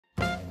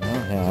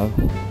have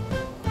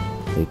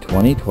a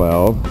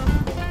 2012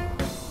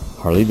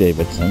 Harley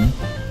Davidson.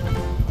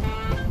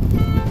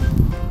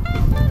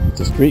 It's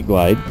a street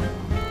glide.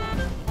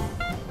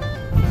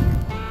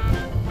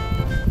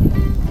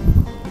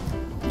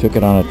 Took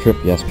it on a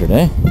trip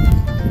yesterday,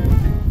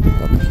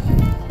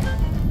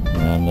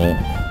 and it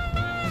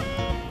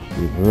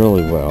did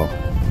really well.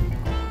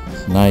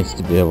 It's nice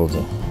to be able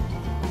to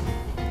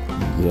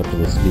get up to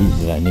the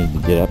speeds that I need to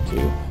get up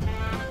to.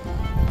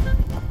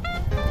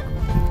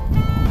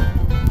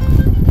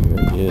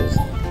 Here it is.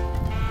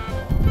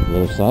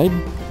 The other side.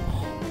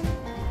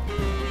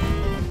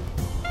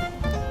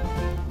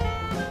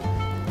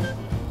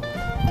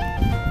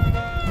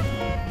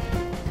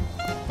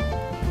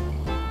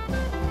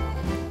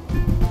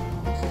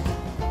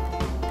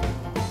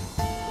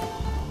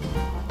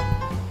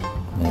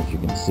 As you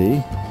can see,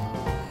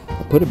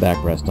 I put a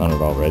backrest on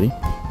it already.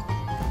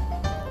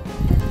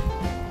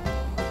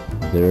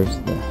 There's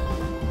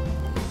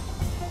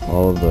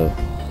all of the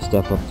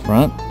stuff up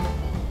front.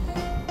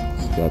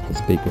 It's got the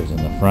speakers in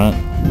the front.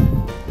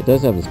 It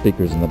does have the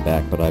speakers in the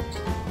back, but I've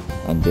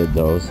undid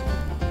those.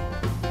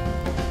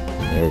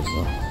 There's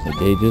the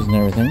gauges and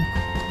everything.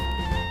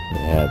 It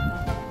had,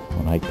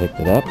 when I picked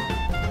it up,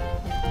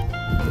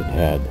 it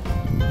had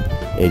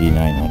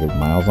 8,900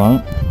 miles on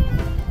it.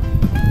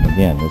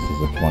 Again, this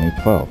is a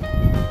 2012.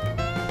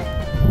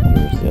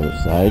 Here's the other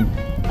side.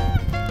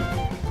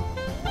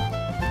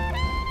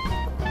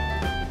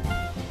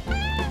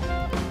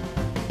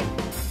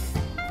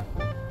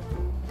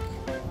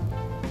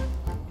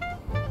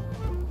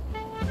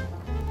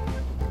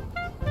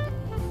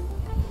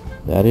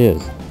 That is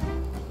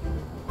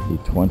the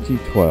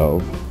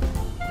 2012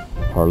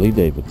 Harley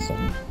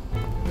Davidson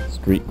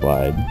Street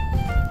Glide.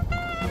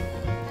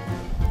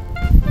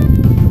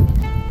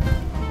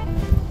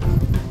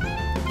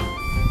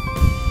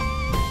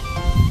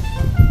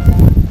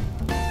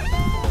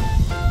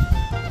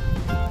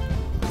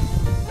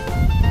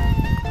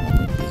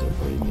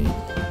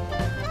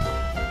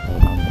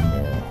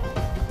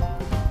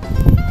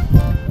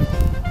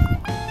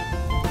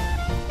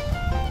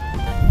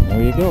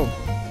 There you go.